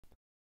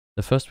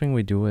The first thing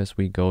we do is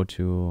we go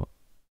to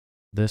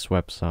this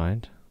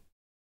website.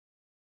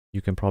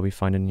 You can probably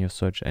find it in your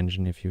search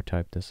engine if you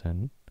type this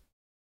in.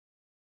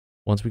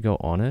 Once we go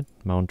on it,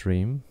 Mount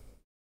Dream,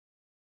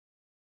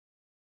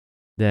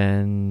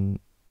 then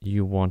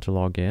you want to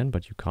log in,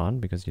 but you can't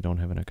because you don't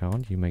have an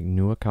account. You make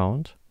new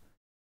account.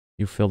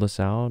 You fill this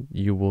out.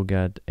 You will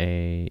get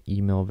a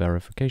email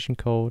verification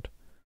code.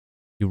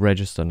 You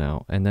register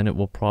now, and then it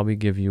will probably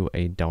give you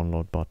a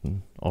download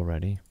button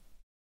already.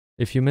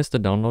 If you miss the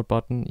download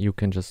button, you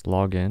can just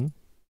log in.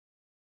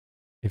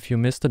 If you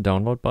miss the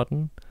download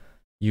button,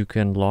 you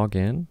can log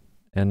in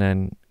and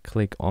then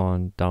click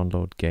on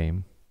download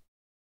game.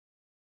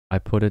 I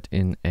put it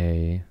in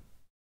a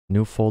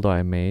new folder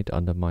I made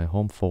under my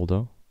home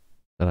folder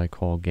that I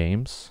call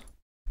games.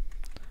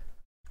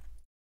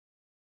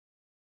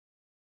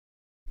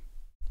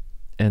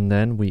 And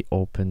then we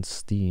open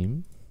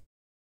Steam.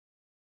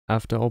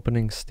 After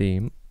opening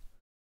Steam,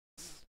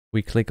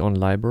 we click on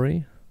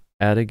library,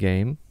 add a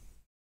game,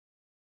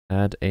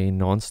 add a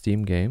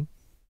non-Steam game.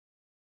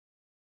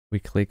 We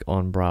click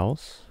on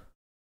browse.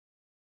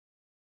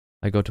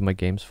 I go to my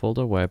games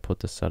folder where I put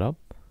the setup,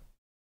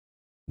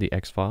 the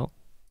X file.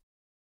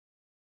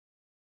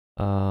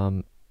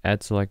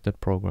 Add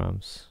selected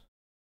programs.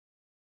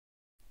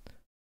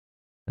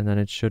 And then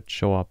it should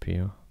show up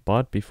here.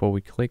 But before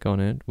we click on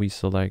it, we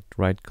select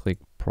right-click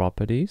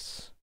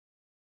properties,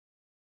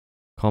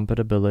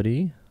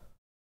 compatibility,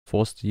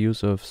 forced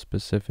use of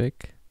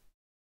specific,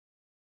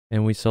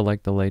 and we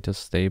select the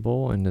latest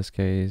stable, in this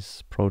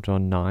case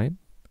Proton 9.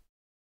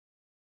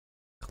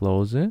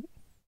 Close it,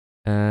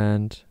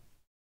 and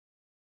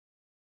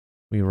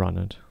we run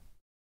it.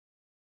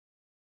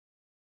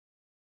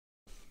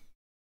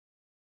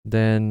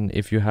 Then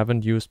if you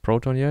haven't used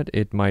Proton yet,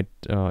 it might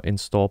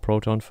install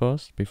Proton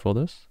first before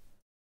this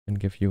and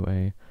give you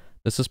a...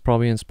 This is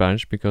probably in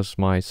Spanish because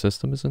my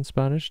system is in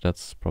Spanish,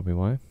 that's probably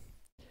why.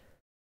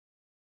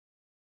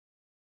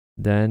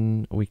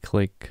 Then we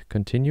click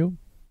continue.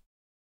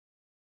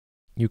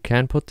 You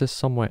can put this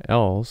somewhere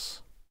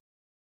else.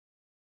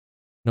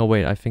 No,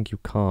 wait, I think you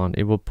can't.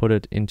 It will put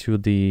it into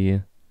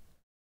the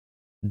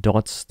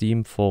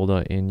 .steam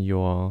folder in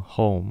your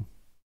home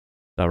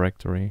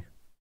directory.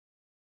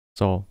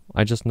 So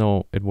I just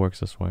know it works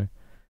this way.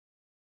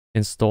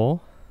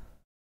 Install.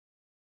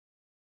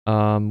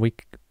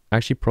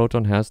 Actually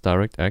Proton has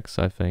Dream.exe,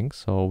 I think,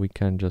 so we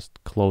can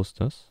just close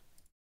this.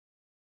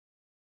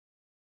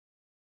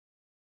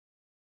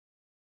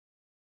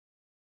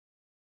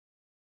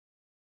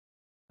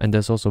 And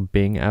there's also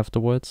Bing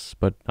afterwards,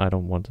 but I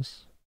don't want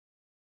this.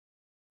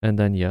 And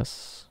then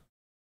yes,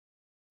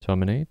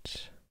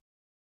 terminate.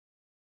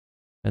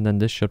 And then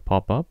this should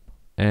pop up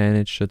and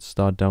it should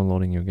start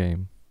downloading your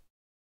game.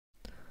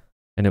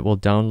 And it will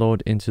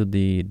download into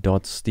the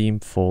 .steam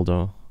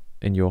folder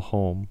in your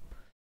home.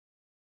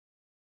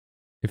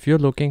 If you're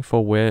looking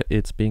for where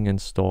it's being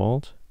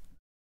installed,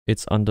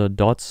 it's under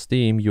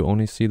 .steam. You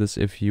only see this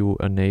if you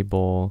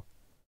enable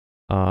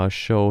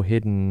show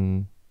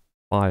hidden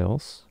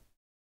files,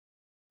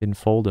 hidden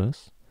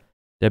folders.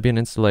 Debian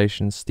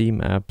installation, Steam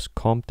apps,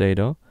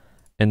 compatdata,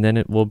 and then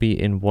it will be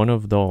in one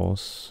of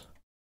those,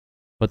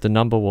 but the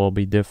number will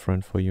be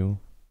different for you.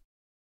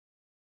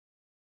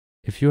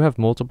 If you have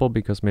multiple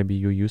because maybe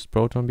you used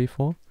Proton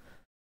before,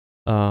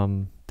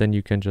 then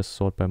you can just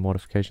sort by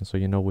modification so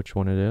you know which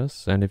one it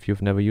is. And if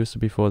you've never used it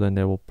before, then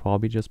there will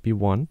probably just be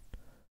one.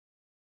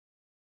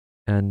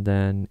 And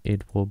then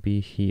it will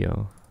be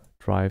here.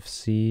 Drive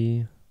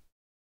C.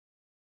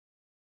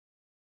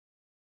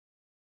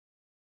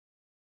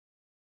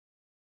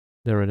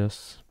 There it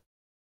is.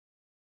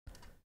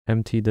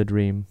 Empty the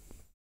dream.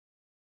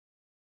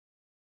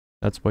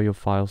 That's where your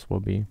files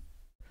will be.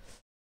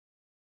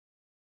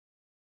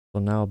 So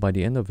now by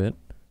the end of it,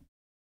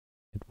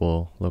 it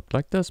will look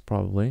like this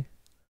probably.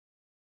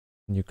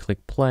 And you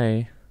click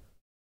play.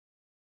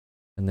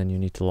 And then you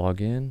need to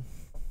log in.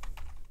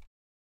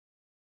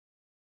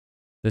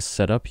 This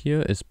setup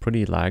here is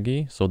pretty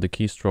laggy, so the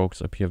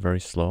keystrokes appear very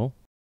slow.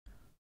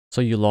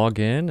 So you log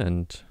in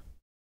and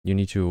you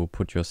need to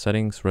put your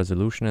settings,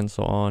 resolution and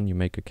so on. You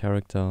make a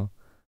character.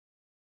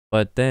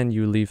 But then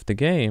you leave the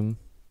game.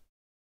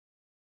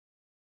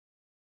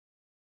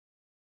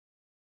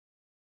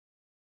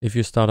 If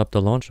you start up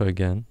the launcher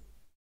again,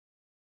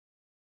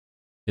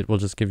 it will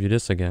just give you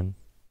this again.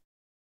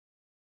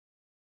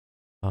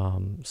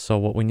 So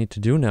what we need to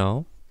do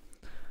now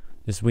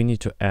is we need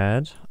to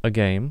add a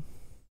game,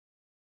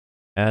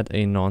 add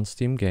a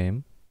non-Steam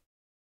game.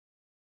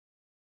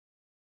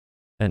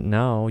 And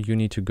now you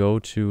need to go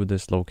to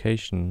this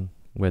location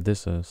where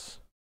this is.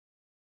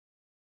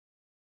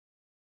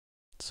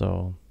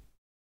 So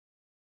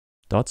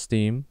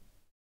 .steam,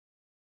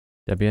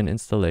 Debian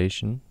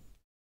installation,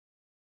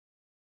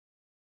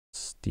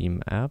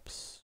 Steam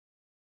apps,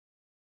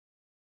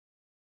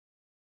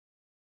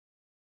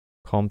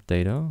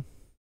 compatdata,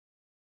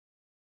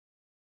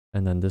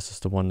 and then this is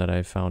the one that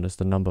I found is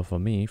the number for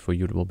me. For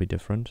you it will be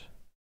different.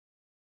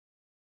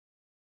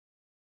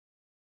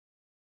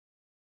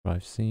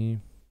 Drive C.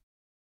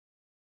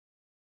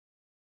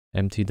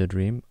 Empty the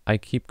dream. I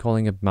keep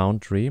calling it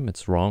Mount Dream.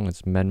 It's wrong.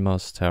 It's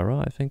Menma's Tera,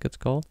 I think it's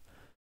called.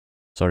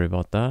 Sorry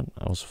about that.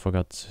 I also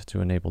forgot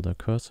to enable the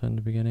cursor in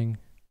the beginning.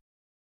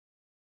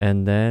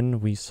 And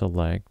then we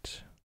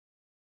select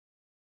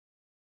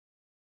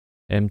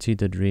empty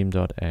the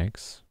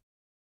Dream.exe.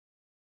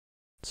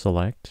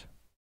 Select.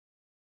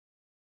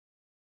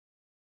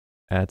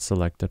 Add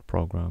selected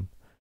program.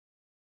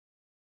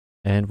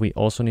 And we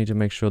also need to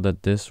make sure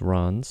that this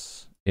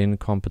runs in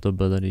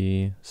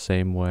compatibility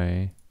same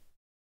way.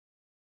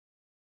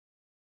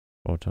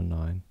 Proton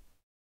 9.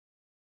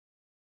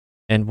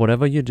 And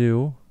whatever you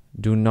do,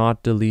 do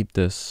not delete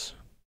this.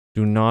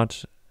 Do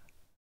not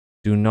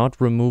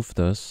remove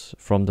this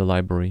from the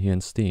library here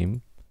in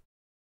Steam.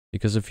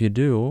 Because if you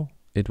do,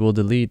 it will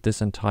delete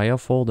this entire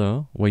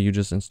folder where you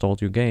just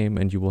installed your game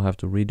and you will have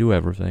to redo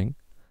everything.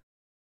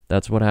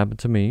 That's what happened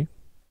to me,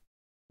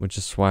 which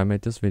is why I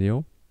made this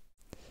video.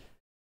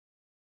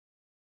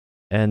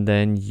 And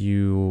then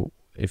you,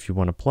 if you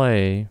want to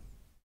play,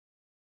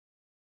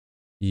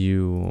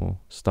 you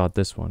start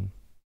this one.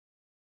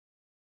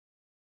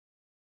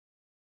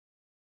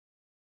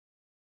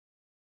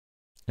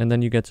 And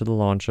then you get to the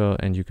launcher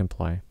and you can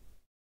play.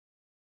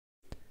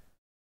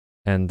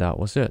 And that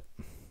was it.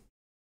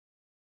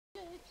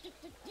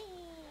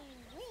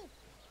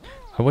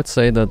 I would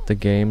say that the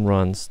game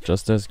runs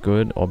just as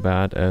good or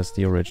bad as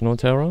the original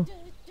Tera.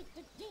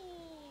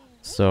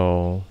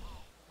 So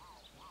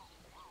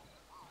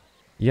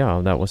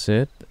yeah, that was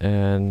it.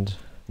 And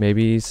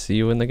maybe see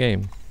you in the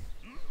game.